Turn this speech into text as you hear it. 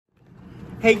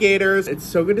Hey Gators, it's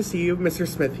so good to see you. Mr.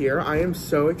 Smith here. I am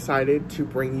so excited to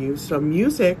bring you some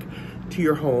music to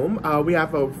your home. We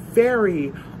have a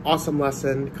very awesome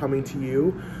lesson coming to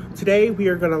you. Today we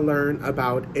are going to learn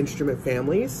about instrument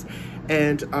families.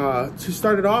 And to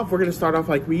start it off, we're going to start off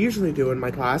like we usually do in my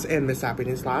class and Miss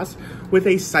Happiness class with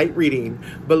a sight reading.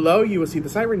 Below you will see the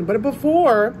sight reading, but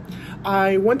before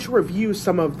I want to review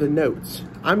some of the notes.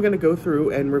 I'm going to go through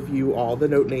and review all the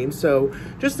note names. So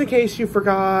just in case you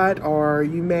forgot or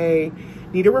you may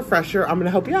need a refresher, I'm going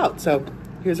to help you out. So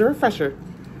here's a refresher.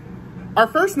 Our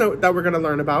first note that we're going to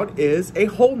learn about is a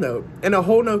whole note. And a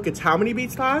whole note gets how many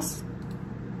beats, class?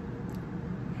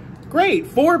 Great,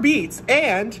 4 beats.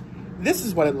 And this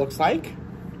is what it looks like.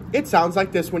 It sounds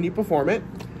like this when you perform it.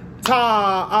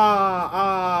 Ta, ah,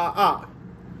 ah, ah.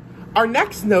 Our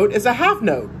next note is a half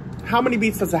note. How many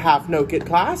beats does a half note get,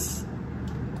 class?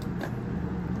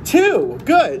 2.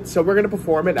 Good. So we're going to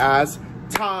perform it as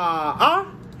ta,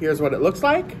 ah. Here's what it looks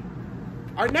like.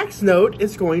 Our next note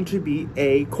is going to be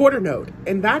a quarter note.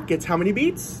 And that gets how many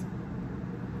beats?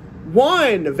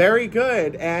 1. Very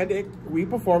good. And we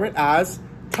perform it as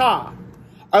ta.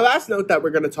 Our last note that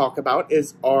we're going to talk about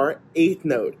is our 8th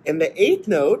note. And the 8th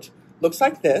note looks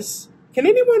like this. Can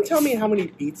anyone tell me how many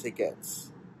beats it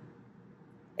gets?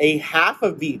 A half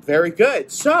a beat. Very good.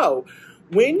 So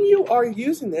when you are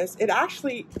using this, it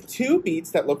actually 2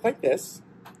 beats that look like this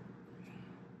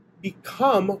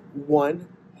become 1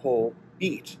 whole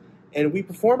beat. And we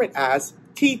perform it as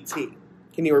TT.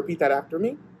 Can you repeat that after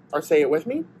me or say it with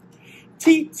me?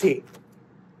 TT.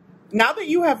 Now that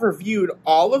you have reviewed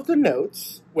all of the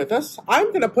notes with us, I'm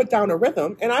going to put down a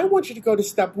rhythm and I want you to go to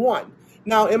step 1.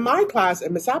 Now in my class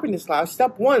and Miss Happiness class,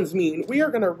 step 1s mean we are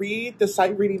going to read the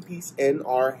sight reading piece in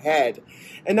our head.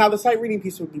 And now the sight reading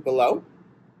piece will be below.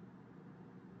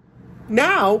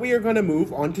 Now we are going to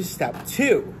move on to step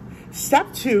 2.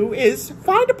 Step 2 is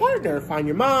find a partner. Find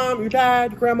your mom, your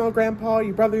dad, grandma, grandpa,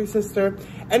 your brother, your sister,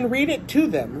 and read it to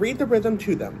them. Read the rhythm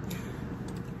to them.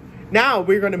 Now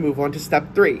we're going to move on to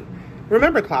step 3.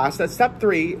 Remember, class, that step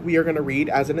 3 we are going to read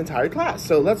as an entire class.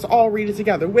 So let's all read it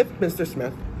together with Mr.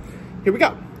 Smith. Here we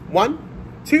go.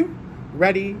 1, 2,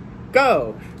 ready,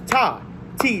 go. Ta,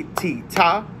 ti, ti,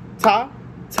 ta, ta,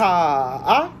 ta,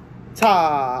 ah,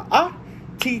 ta, ah,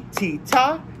 ti, ti,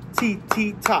 ta, ti,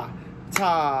 ti, ta,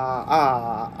 ta,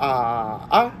 ah, ah,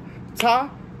 ah, ta,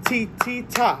 ti, ti,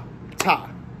 ta, ta.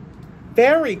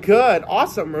 Very good.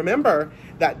 Awesome. Remember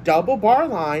that double bar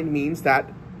line means that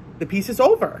the piece is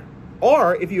over.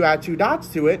 Or if you add 2 dots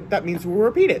to it, that means we'll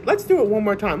repeat it. Let's do it one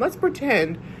more time. Let's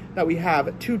pretend that we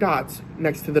have 2 dots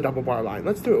next to the double bar line.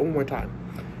 Let's do it one more time.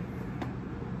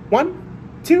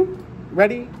 1, 2,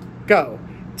 ready, go.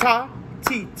 Ta,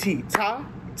 ti, ti, ta,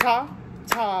 ta,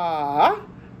 ta,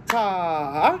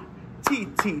 ta, ti,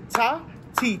 ti, ta,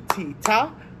 ti, ti,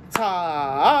 ta,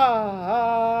 ta,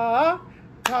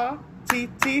 ta, ti,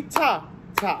 ti, ta,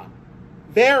 ta.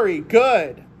 Very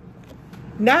good.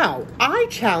 Now, I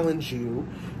challenge you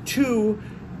to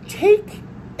take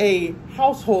a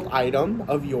household item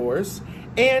of yours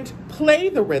and play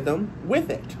the rhythm with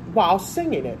it while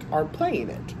singing it or playing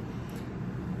it.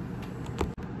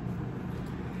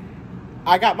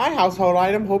 I got my household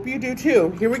item. Hope you do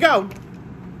too. Here we go.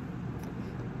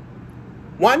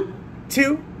 1,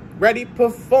 2, ready,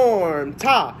 perform.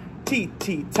 Ta, ti,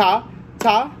 ti, ta,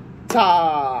 ta,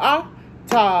 ta,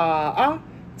 ta,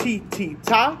 ti, ti,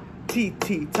 ta, ti,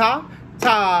 ti, ta,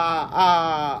 ta,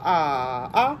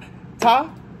 ta,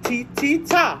 ti, ti,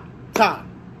 ta, ta.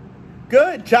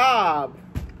 Good job.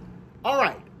 All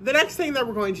right. The next thing that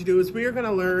we're going to do is we are going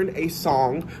to learn a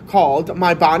song called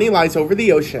My Bonnie Lies Over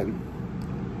the Ocean.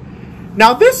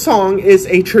 Now, this song is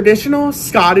a traditional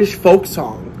Scottish folk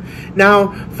song.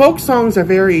 Now, folk songs are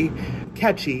very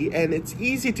catchy and it's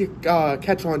easy to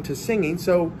catch on to singing,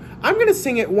 so I'm going to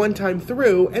sing it one time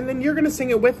through and then you're going to sing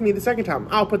it with me the second time.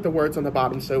 I'll put the words on the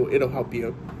bottom so it'll help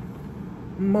you.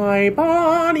 My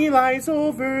Bonnie lies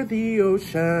over the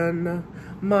ocean,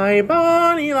 my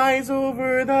Bonnie lies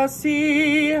over the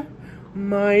sea,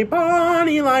 my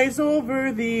Bonnie lies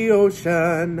over the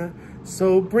ocean,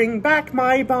 so bring back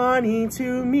my Bonnie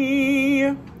to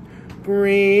me.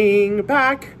 Bring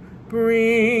back,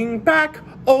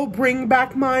 oh bring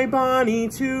back my Bonnie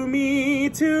to me,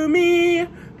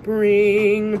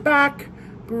 Bring back,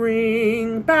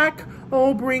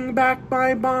 oh bring back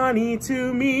my Bonnie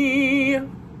to me.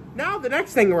 Now the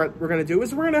next thing we're going to do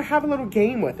is we're going to have a little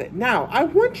game with it. Now I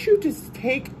want you to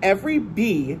take every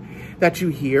B that you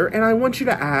hear and I want you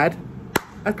to add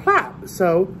a clap.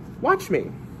 So watch me.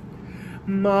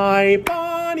 My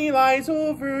Bonnie lies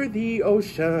over the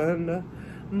ocean,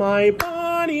 my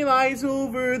Bonnie lies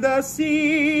over the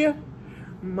sea,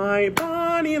 My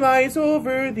Bonnie lies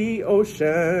over the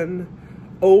ocean.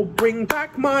 Oh, bring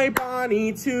back my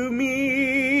Bonnie to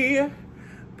me.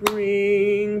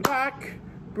 Bring back,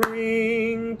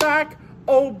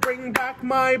 oh, bring back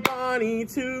my Bonnie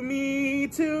to me,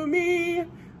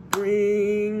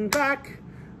 Bring back,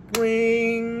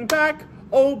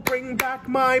 oh, bring back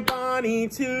my Bonnie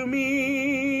to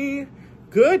me.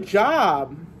 Good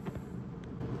job.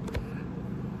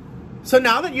 So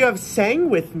now that you have sang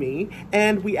with me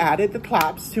and we added the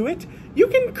claps to it, you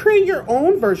can create your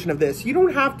own version of this. You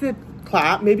don't have to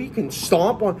clap. Maybe you can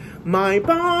stomp on my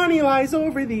Bonnie lies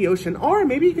over the ocean, or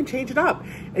maybe you can change it up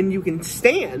and you can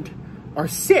stand or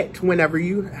sit whenever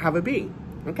you have a beat.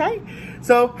 Okay?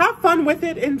 So have fun with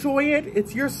it. Enjoy it.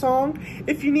 It's your song.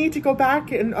 If you need to go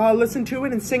back and listen to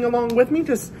it and sing along with me,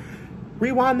 just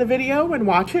rewind the video and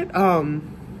watch it.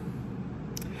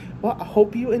 Well, I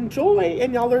hope you enjoy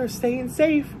and y'all are staying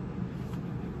safe.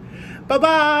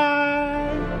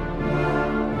 Bye-bye.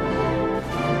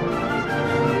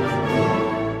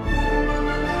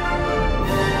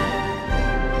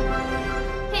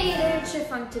 Hey there,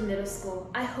 Chifunkton Middle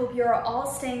School. I hope you're all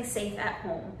staying safe at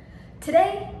home.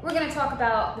 Today, we're going to talk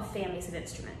about the families of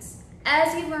instruments.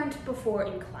 As you learned before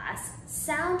in class,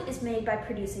 sound is made by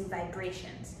producing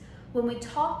vibrations. When we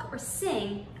talk or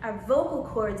sing, our vocal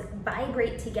cords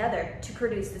vibrate together to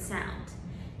produce the sound.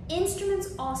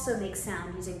 Instruments also make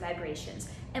sound using vibrations,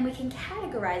 and we can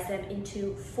categorize them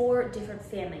into 4 different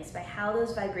families by how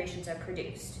those vibrations are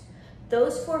produced.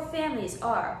 Those 4 families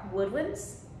are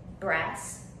woodwinds,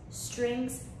 brass,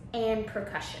 strings, and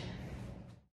percussion.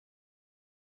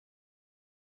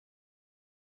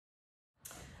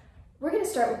 We're going to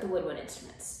start with the woodwind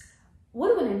instruments.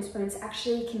 Woodwind instruments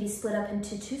actually can be split up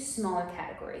into 2 smaller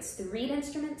categories, the reed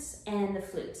instruments and the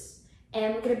flutes.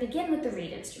 And we're going to begin with the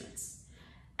reed instruments.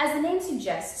 As the name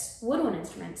suggests, woodwind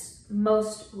instruments,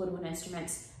 most woodwind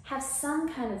instruments, have some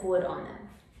kind of wood on them.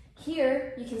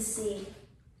 Here you can see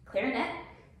clarinet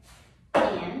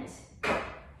and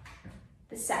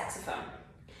the saxophone.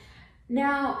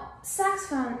 Now,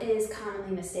 saxophone is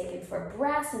commonly mistaken for a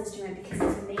brass instrument because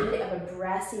it's made of a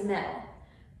brassy metal.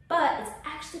 But it's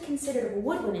actually considered a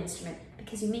woodwind instrument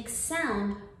because you make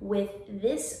sound with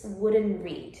this wooden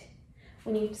reed.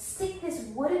 When you stick this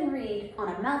wooden reed on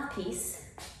a mouthpiece,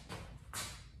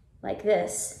 like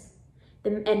this,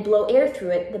 and blow air through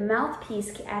it, the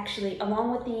mouthpiece can actually,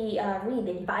 along with the reed,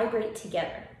 they vibrate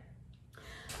together.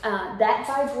 That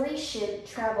vibration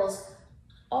travels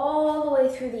all the way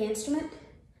through the instrument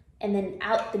and then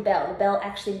out the bell. The bell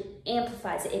actually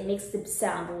amplifies it. It makes the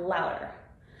sound louder.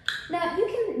 Now, you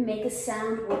can make a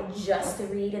sound with just the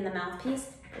reed and the mouthpiece.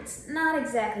 It's not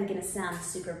exactly going to sound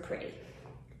super pretty.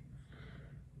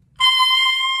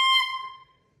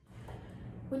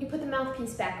 When you put the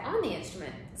mouthpiece back on the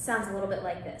instrument, it sounds a little bit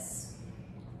like this.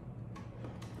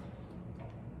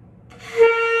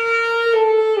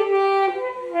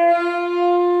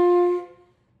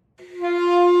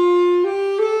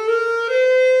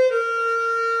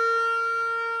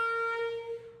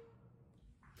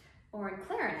 Or in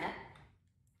clarinet,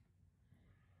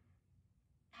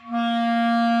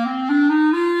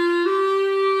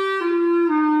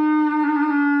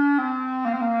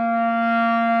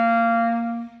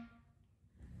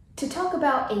 to talk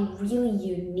about a really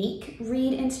unique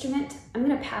reed instrument, I'm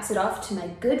going to pass it off to my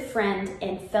good friend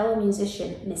and fellow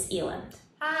musician, Miss Eland.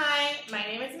 Hi, my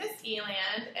name is Miss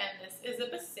Eland, and this is a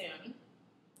bassoon.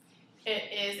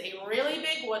 It is a really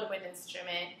big woodwind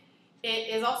instrument. It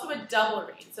is also a double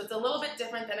reed, so it's a little bit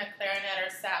different than a clarinet or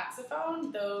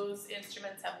saxophone. Those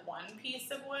instruments have 1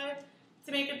 piece of wood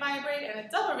to make it vibrate, and a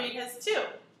double reed has 2.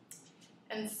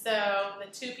 And so the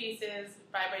 2 pieces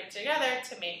vibrate together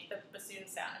to make the bassoon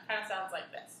sound. It kind of sounds like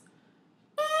this.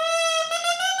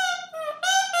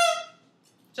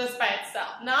 Just by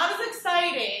itself. Not as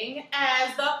exciting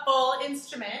as the full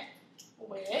instrument,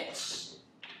 which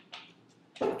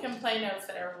can play notes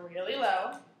that are really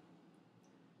low.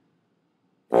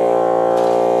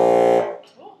 Oh,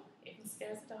 even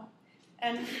scares the dog.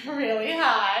 And really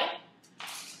high.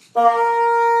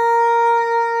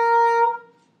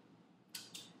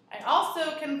 I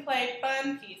also can play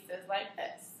fun pieces like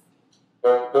this.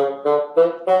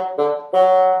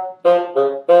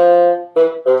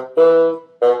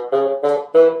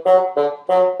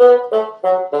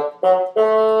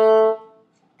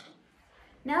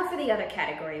 Now for the other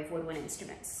category of woodwind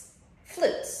instruments,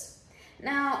 flutes.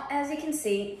 Now, as you can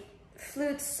see,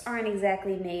 flutes aren't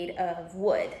exactly made of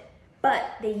wood,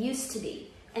 but they used to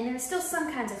be, and there are still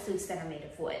some kinds of flutes that are made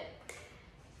of wood.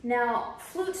 Now,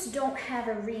 flutes don't have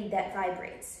a reed that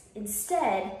vibrates.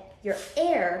 Instead, your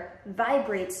air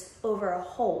vibrates over a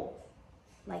hole.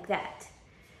 like that.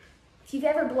 If you've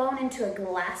ever blown into a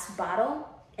glass bottle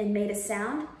and made a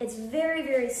sound, it's very,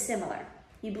 very similar.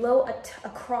 You blow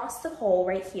across the hole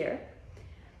right here,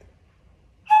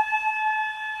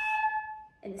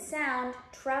 and the sound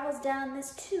travels down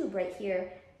this tube right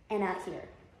here and out here.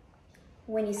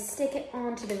 When you stick it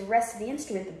onto the rest of the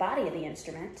instrument, the body of the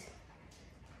instrument,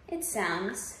 it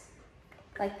sounds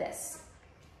like this.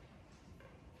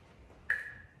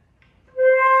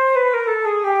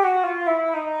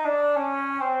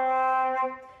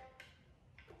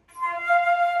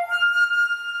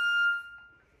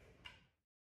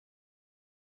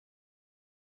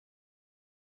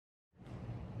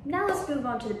 Now let's move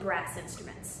on to the brass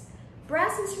instruments.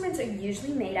 Brass instruments are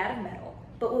usually made out of metal,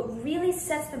 but what really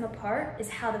sets them apart is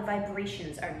how the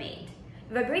vibrations are made.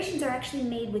 The vibrations are actually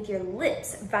made with your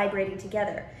lips vibrating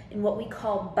together in what we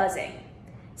call buzzing.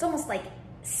 It's almost like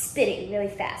spitting really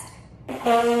fast.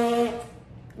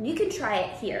 You can try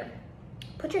it here.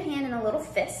 Put your hand in a little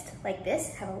fist like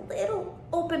this, have a little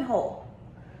open hole.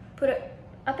 Put it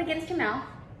up against your mouth,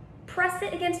 press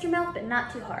it against your mouth, but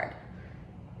not too hard.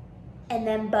 And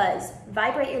then buzz.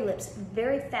 Vibrate your lips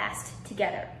very fast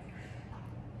together.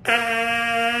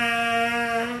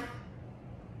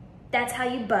 That's how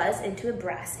you buzz into a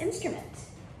brass instrument.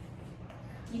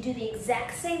 You do the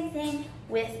exact same thing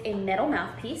with a metal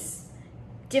mouthpiece.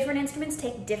 Different instruments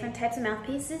take different types of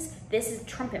mouthpieces. This is a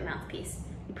trumpet mouthpiece.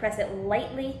 You press it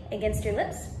lightly against your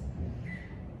lips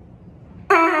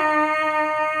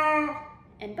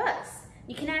and buzz.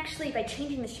 You can actually, by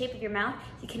changing the shape of your mouth,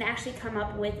 you can actually come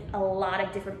up with a lot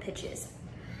of different pitches.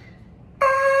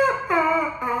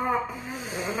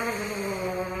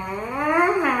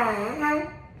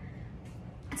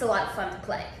 It's a lot of fun to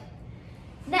play.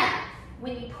 Now,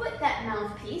 when you put that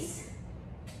mouthpiece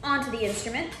onto the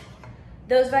instrument,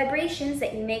 those vibrations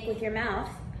that you make with your mouth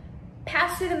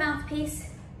pass through the mouthpiece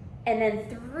and then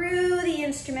through the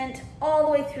instrument, all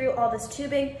the way through all this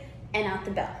tubing and out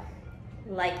the bell,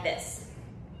 like this.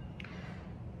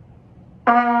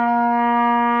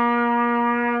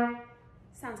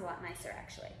 Sounds a lot nicer,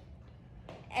 actually.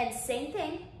 And same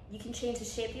thing, you can change the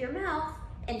shape of your mouth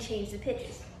and change the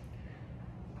pitches.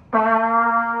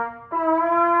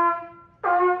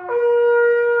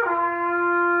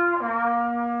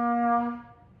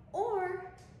 Or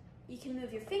you can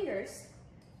move your fingers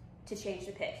to change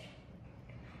the pitch.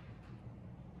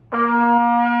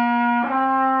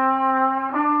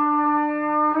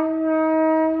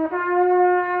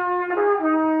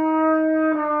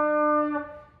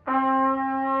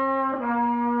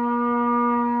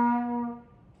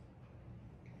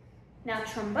 Now,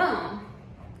 trombone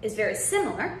is very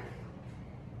similar.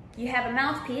 You have a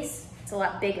mouthpiece, it's a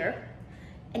lot bigger,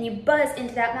 and you buzz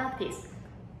into that mouthpiece.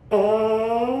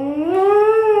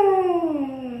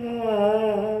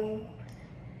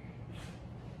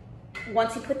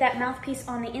 Once you put that mouthpiece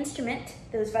on the instrument,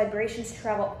 those vibrations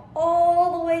travel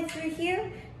all the way through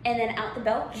here and then out the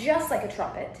bell, just like a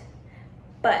trumpet.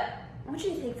 But I want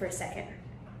you to think for a second.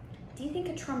 Do you think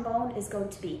a trombone is going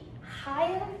to be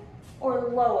higher or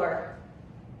lower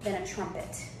than a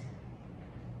trumpet?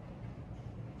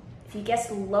 If you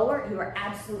guessed lower, you are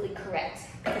absolutely correct,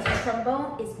 because a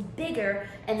trombone is bigger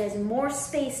and there's more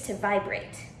space to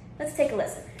vibrate. Let's take a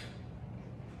listen.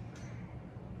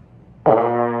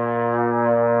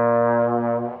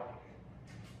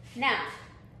 Now,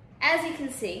 as you can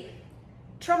see,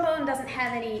 trombone doesn't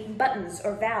have any buttons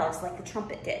or valves like the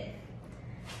trumpet did.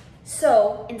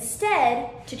 So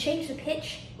instead, to change the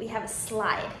pitch, we have a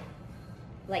slide,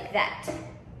 like that.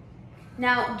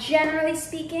 Now, generally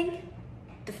speaking,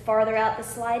 the farther out the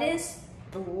slide is,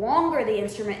 the longer the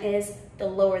instrument is, the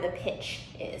lower the pitch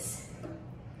is.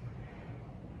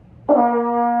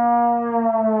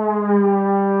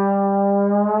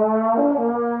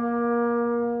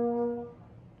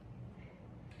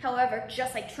 However,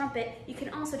 just like trumpet, you can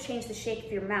also change the shape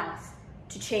of your mouth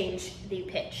to change the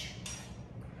pitch.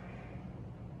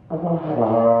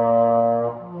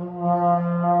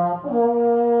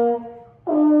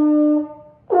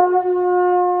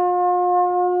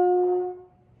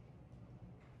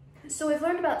 So we've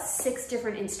learned about 6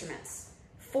 different instruments.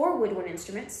 4 woodwind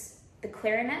instruments, the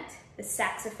clarinet, the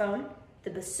saxophone,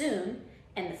 the bassoon,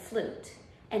 and the flute,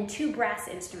 and 2 brass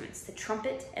instruments, the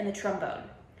trumpet and the trombone.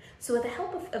 So with the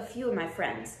help of a few of my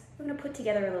friends, we're going to put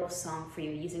together a little song for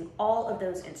you using all of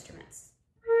those instruments.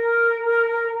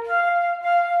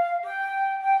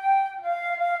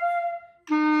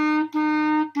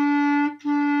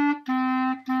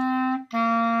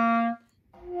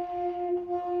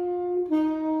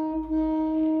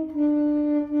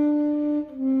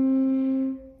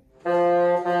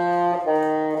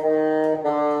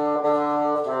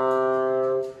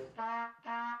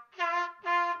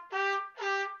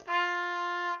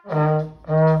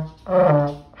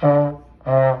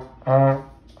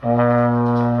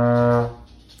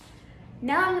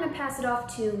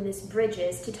 Miss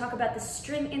Bridges to talk about the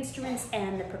string instruments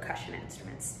and the percussion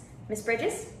instruments. Miss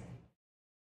Bridges?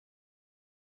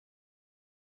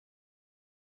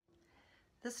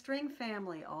 The string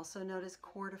family, also known as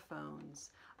chordophones,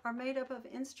 are made up of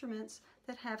instruments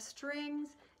that have strings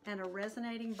and a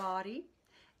resonating body,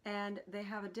 and they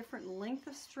have a different length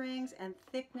of strings and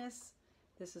thickness.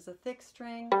 This is a thick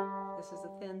string, this is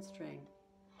a thin string.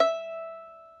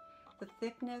 The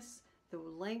thickness, the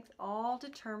length all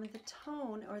determine the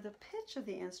tone or the pitch of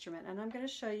the instrument, and I'm going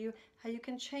to show you how you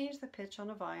can change the pitch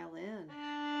on a violin.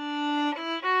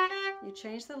 You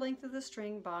change the length of the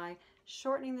string by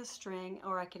shortening the string,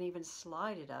 or I can even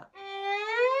slide it up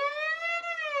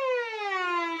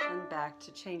and back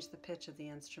to change the pitch of the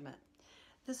instrument.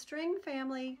 The string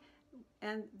family,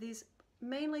 and these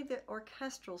mainly the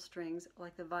orchestral strings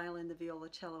like the violin, the viola,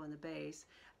 cello, and the bass,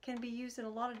 can be used in a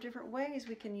lot of different ways.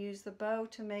 We can use the bow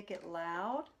to make it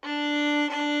loud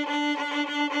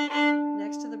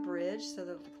next to the bridge, so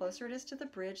the closer it is to the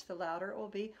bridge, the louder it will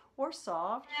be, or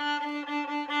soft.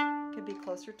 It could be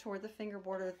closer toward the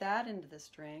fingerboard or that end of the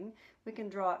string. We can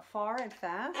draw it far and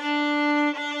fast,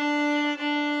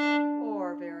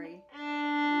 or very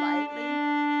lightly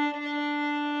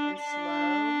and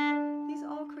slow. These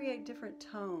all create different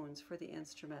tones for the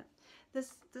instrument.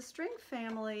 The string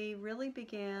family really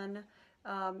began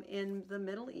in the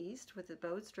Middle East with the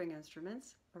bowed string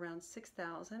instruments around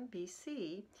 6000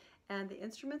 BC, and the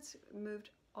instruments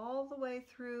moved all the way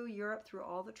through Europe, through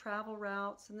all the travel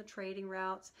routes and the trading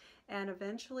routes, and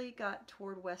eventually got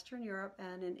toward Western Europe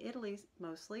and in Italy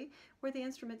mostly, where the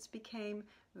instruments became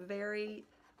very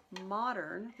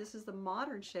modern. This is the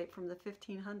modern shape from the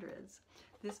 1500s.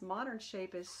 This modern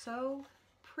shape is so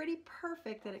pretty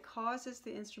perfect that it causes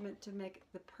the instrument to make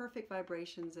the perfect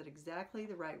vibrations at exactly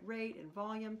the right rate and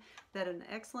volume that an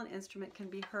excellent instrument can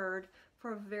be heard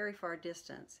for a very far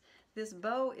distance. This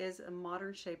bow is a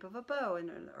modern shape of a bow. In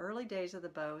the early days of the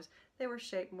bows, they were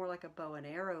shaped more like a bow and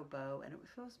arrow bow, and it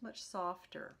was much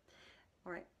softer.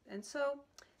 All right, and so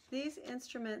these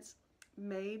instruments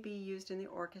may be used in the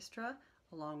orchestra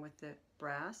along with the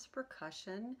brass,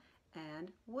 percussion,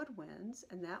 and woodwinds,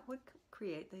 and that would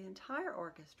create the entire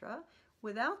orchestra.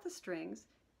 Without the strings,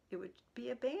 it would be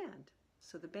a band.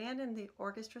 So the band and the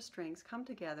orchestra strings come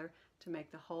together to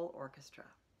make the whole orchestra.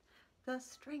 The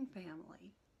string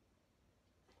family.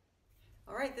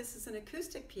 All right, this is an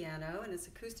acoustic piano, and it's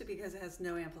acoustic because it has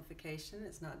no amplification.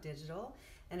 It's not digital,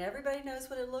 and everybody knows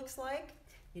what it looks like.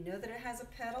 You know that it has a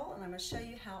pedal, and I'm going to show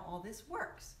you how all this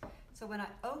works. So when I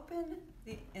open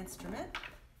the instrument,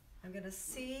 I'm going to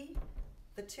see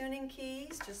the tuning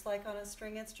keys, just like on a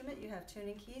string instrument, you have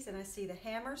tuning keys, and I see the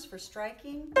hammers for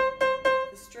striking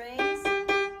the strings.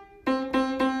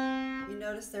 You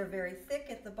notice they're very thick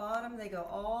at the bottom. They go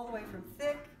all the way from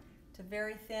thick to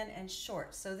very thin and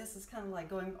short. So this is kind of like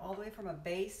going all the way from a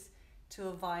bass to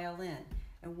a violin.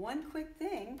 And one quick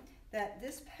thing, that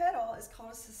this pedal is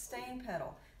called a sustain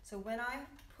pedal. So when I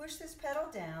push this pedal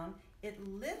down, it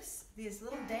lifts these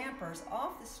little dampers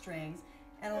off the strings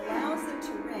and allows them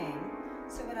to ring.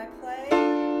 So when I play,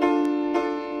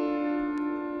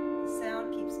 the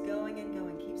sound keeps going and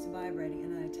going, keeps vibrating,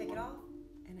 and then I take it off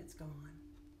and it's gone.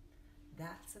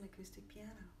 That's an acoustic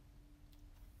piano.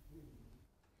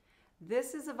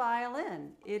 This is a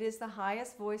violin. It is the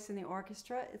highest voice in the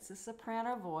orchestra. It's a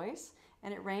soprano voice,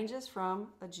 and it ranges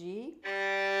from a G to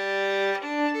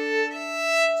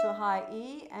a high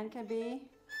E and can be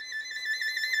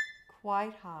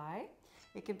quite high.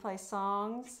 It can play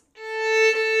songs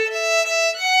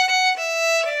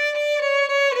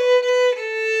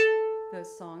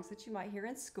those songs that you might hear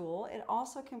in school. It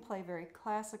also can play very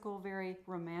classical, very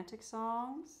romantic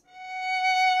songs.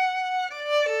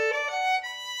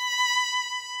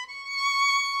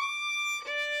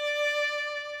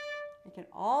 It can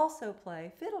also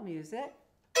play fiddle music.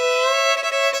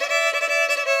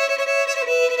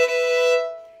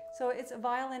 So it's a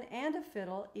violin and a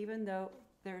fiddle, even though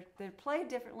they're played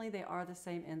differently, they are the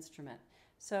same instrument.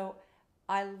 So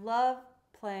I love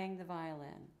playing the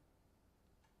violin.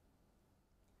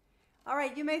 All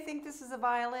right, you may think this is a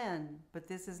violin, but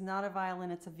this is not a violin,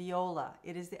 it's a viola.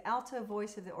 It is the alto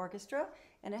voice of the orchestra,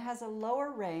 and it has a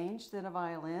lower range than a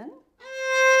violin. It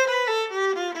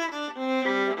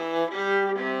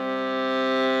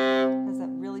has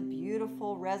that really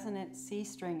beautiful resonant C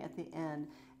string at the end.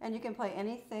 And you can play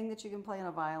anything that you can play on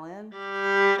a violin.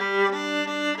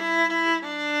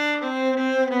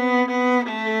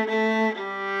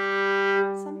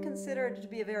 Some consider it to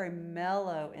be a very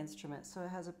mellow instrument, so it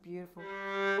has a beautiful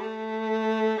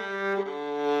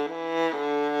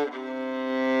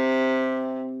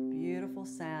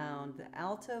sound. The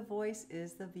alto voice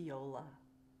is the viola.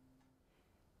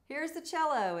 Here's the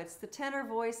cello. It's the tenor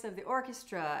voice of the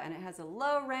orchestra, and it has a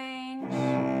low range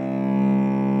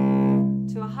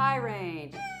to a high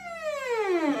range.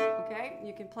 Okay,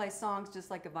 you can play songs just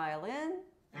like a violin.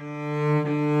 You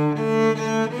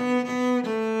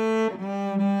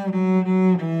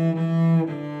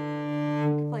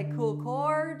can play cool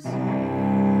chords. You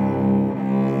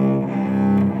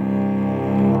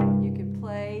can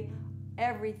play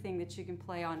everything that you can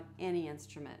play on any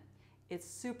instrument. It's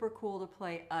super cool to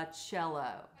play a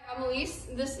cello. I'm Elise.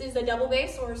 This is a double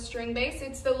bass or string bass.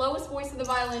 It's the lowest voice of the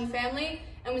violin family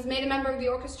and was made a member of the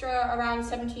orchestra around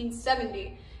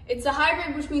 1770. It's a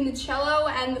hybrid between the cello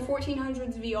and the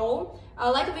 1400s viol.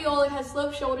 Like a viol, it has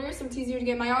sloped shoulders, so it's easier to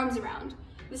get my arms around.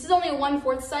 This is only a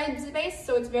 1/4 size bass,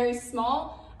 so it's very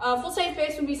small. Full-size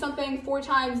bass would be something 4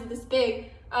 times this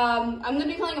big. I'm going to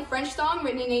be playing a French song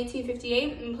written in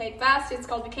 1858 and played fast. It's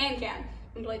called the Can-Can.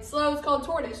 And played slow, it's called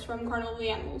Tortoise from Carnival of the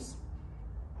Animals.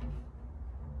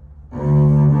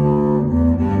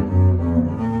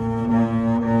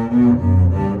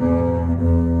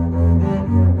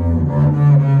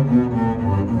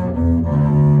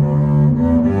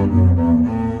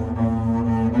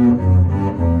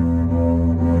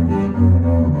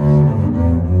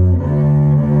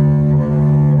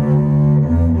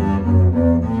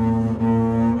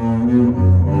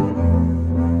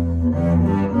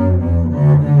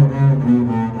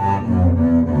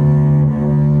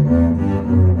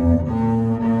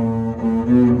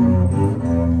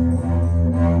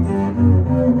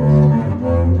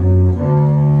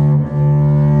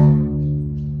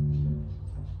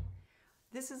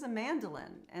 This is a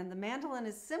mandolin, and the mandolin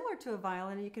is similar to a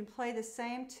violin, and you can play the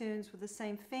same tunes with the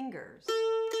same fingers.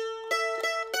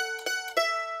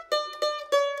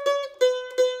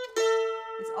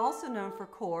 It's also known for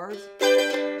chords.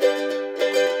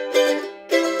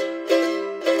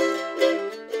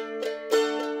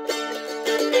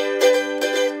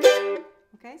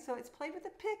 Okay, so it's played with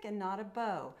a pick and not a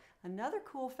bow. Another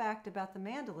cool fact about the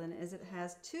mandolin is it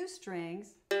has 2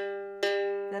 strings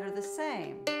that are the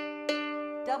same.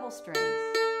 Double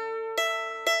strings,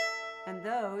 and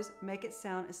those make it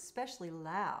sound especially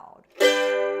loud.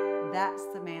 That's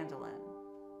the mandolin.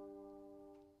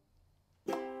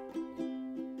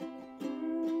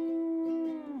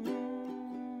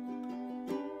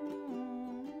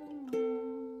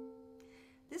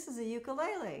 This is a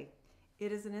ukulele.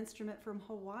 It is an instrument from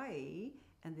Hawaii,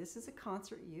 and this is a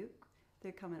concert uke.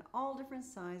 They come in all different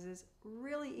sizes,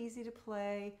 really easy to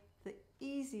play. The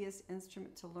easiest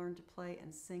instrument to learn to play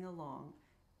and sing along,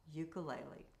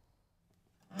 ukulele.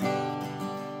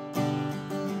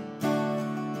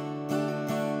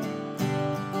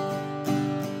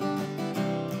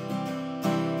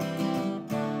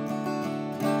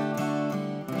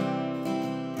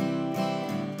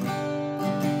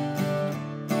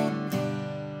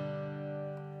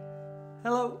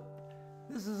 Hello,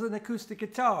 this is an acoustic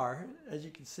guitar. As you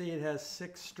can see, it has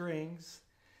 6 strings.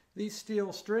 These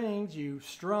steel strings you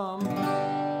strum,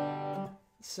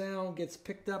 sound gets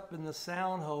picked up in the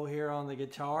sound hole here on the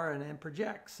guitar and then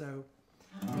projects. So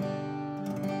you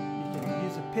can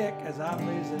use a pick, as I'm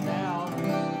using now,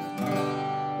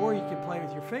 or you can play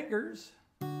with your fingers.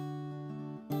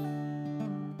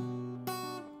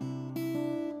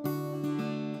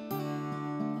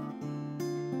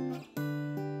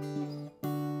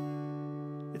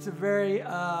 It's a very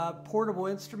portable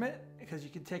instrument, because you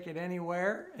can take it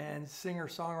anywhere, and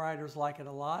singer-songwriters like it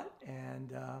a lot,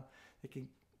 and they can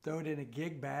throw it in a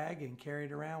gig bag and carry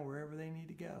it around wherever they need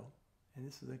to go. And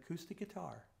this is an acoustic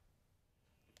guitar.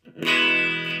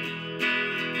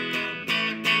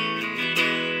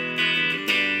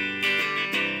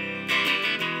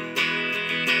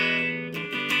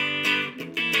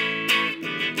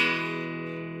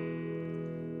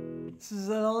 This is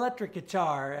an electric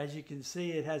guitar. As you can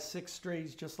see, it has 6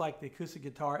 strings just like the acoustic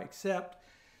guitar, except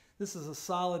this is a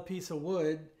solid piece of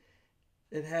wood.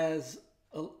 It has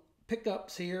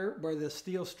pickups here where the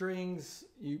steel strings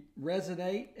you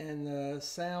resonate, and the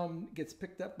sound gets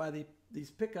picked up by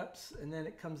these pickups, and then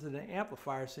it comes to an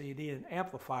amplifier, so you need an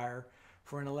amplifier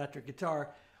for an electric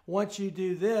guitar. Once you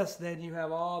do this, then you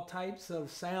have all types of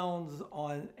sounds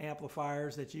on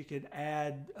amplifiers that you can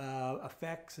add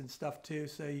effects and stuff to,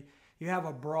 so you have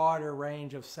a broader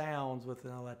range of sounds with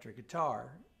an electric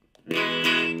guitar.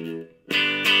 You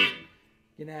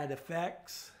can add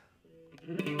effects.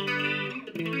 You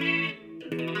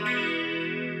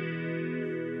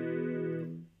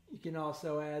can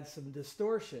also add some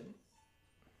distortion.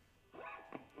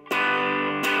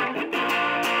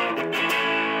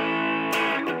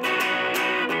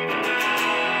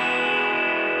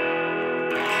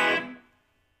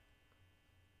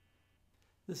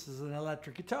 This is an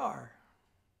electric guitar.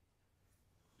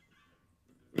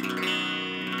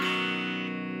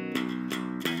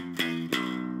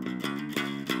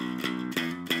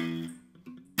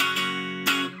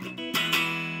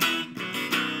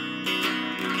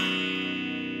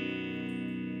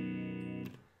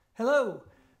 Hello,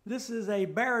 this is a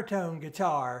baritone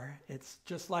guitar. It's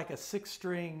just like a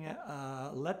 6-string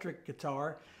electric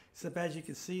guitar, except as you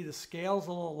can see the scale's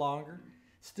a little longer.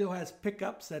 Still has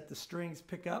pickups that the strings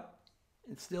pick up.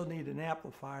 It still need an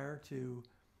amplifier to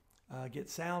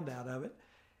get sound out of it.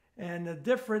 And the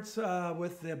difference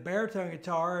with the baritone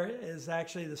guitar is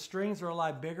actually the strings are a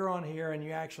lot bigger on here, and you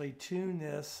actually tune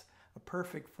this a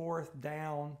perfect fourth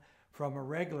down from a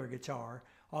regular guitar,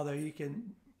 although you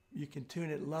can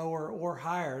tune it lower or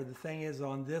higher. The thing is,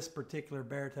 on this particular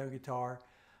baritone guitar,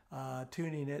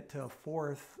 tuning it to a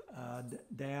fourth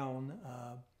down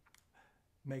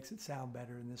makes it sound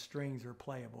better, and the strings are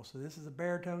playable. So this is a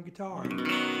baritone guitar.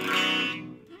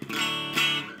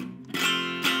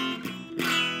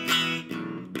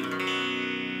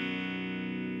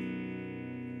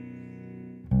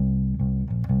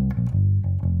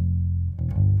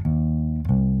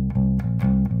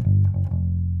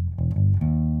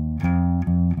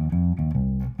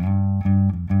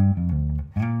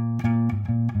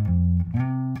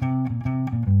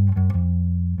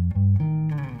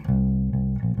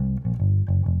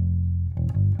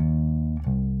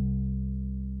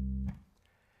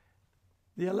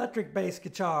 The electric bass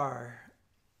guitar,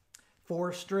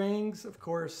 4 strings, of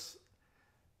course,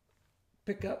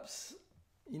 pickups.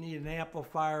 You need an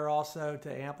amplifier also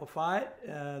to amplify it.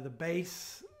 The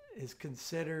bass is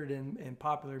considered in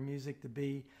popular music to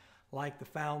be like the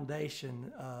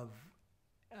foundation of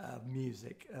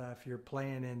music. If you're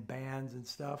playing in bands and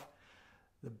stuff,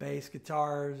 the bass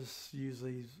guitars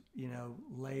usually,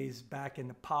 lays back in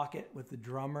the pocket with the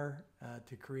drummer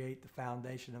to create the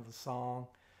foundation of a song,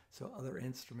 so other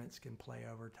instruments can play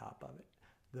over top of it.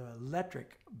 The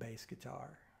electric bass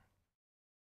guitar.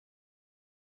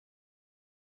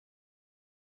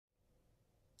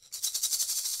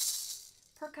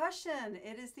 Percussion.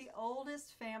 It is the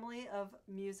oldest family of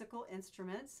musical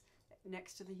instruments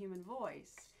next to the human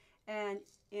voice. And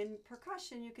in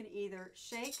percussion, you can either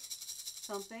shake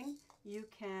something, you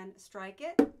can strike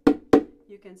it,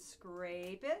 you can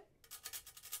scrape it,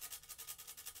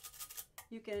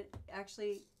 you can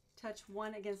actually touch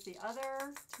one against the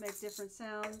other to make different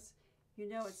sounds.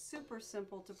 It's super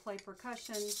simple to play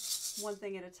percussion one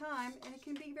thing at a time, and it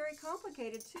can be very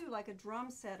complicated too, like a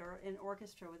drum set or an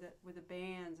orchestra with the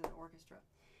bands and orchestra.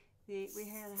 We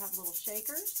have little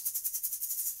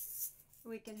shakers.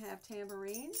 We can have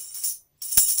tambourines,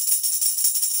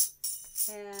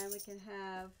 and we can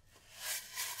have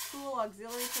cool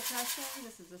auxiliary percussion.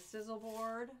 This is a sizzle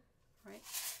board, right?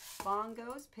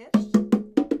 Bongos pitched.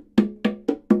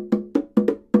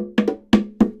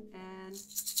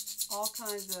 All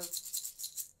kinds of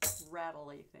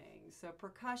rattly things. So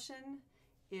percussion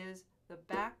is the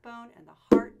backbone and the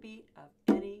heartbeat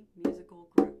of any musical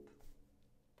group.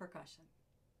 Percussion.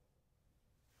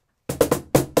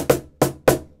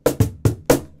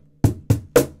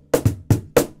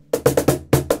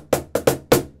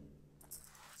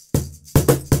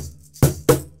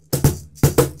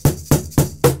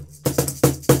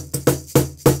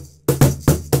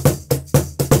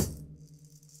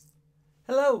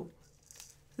 Hello.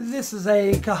 This is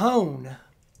a cajon.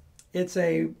 It's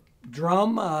a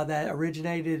drum that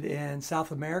originated in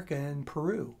South America and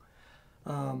Peru.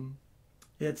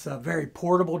 It's a very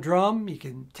portable drum. You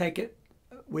can take it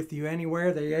with you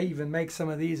anywhere. They even make some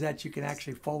of these that you can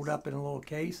actually fold up in a little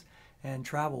case and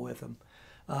travel with them.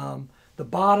 The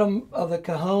bottom of the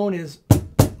cajon is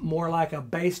more like a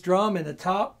bass drum, and the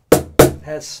top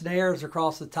has snares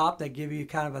across the top that give you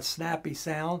kind of a snappy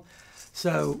sound.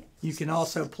 So you can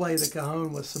also play the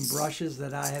cajon with some brushes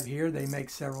that I have here. They make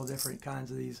several different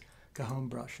kinds of these cajon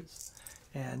brushes.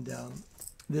 And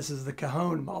this is the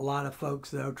cajon. A lot of folks,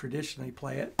 though, traditionally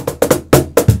play it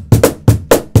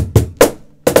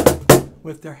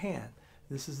with their hand.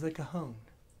 This is the cajon.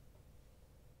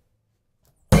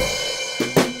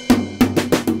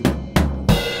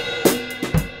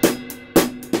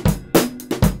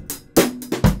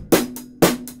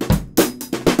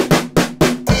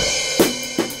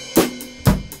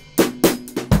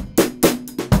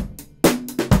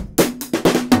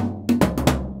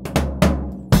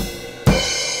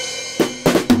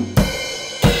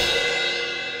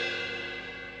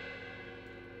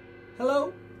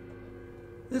 Hello,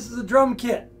 this is a drum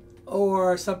kit,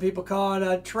 or some people call it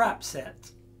a trap set.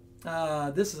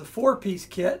 This is a 4-piece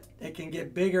kit. It can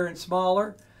get bigger and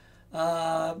smaller.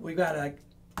 We've got a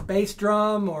bass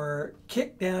drum or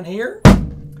kick down here.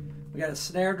 We got a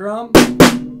snare drum,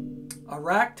 a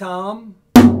rack tom,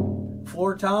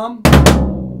 floor tom,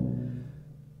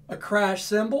 a crash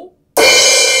cymbal, a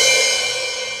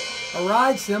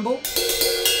ride cymbal,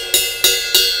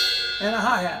 and a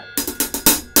hi-hat.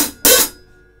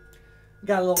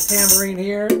 Got a little tambourine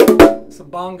here, some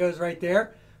bongos right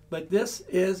there, but this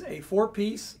is a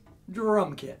 4-piece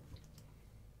drum kit.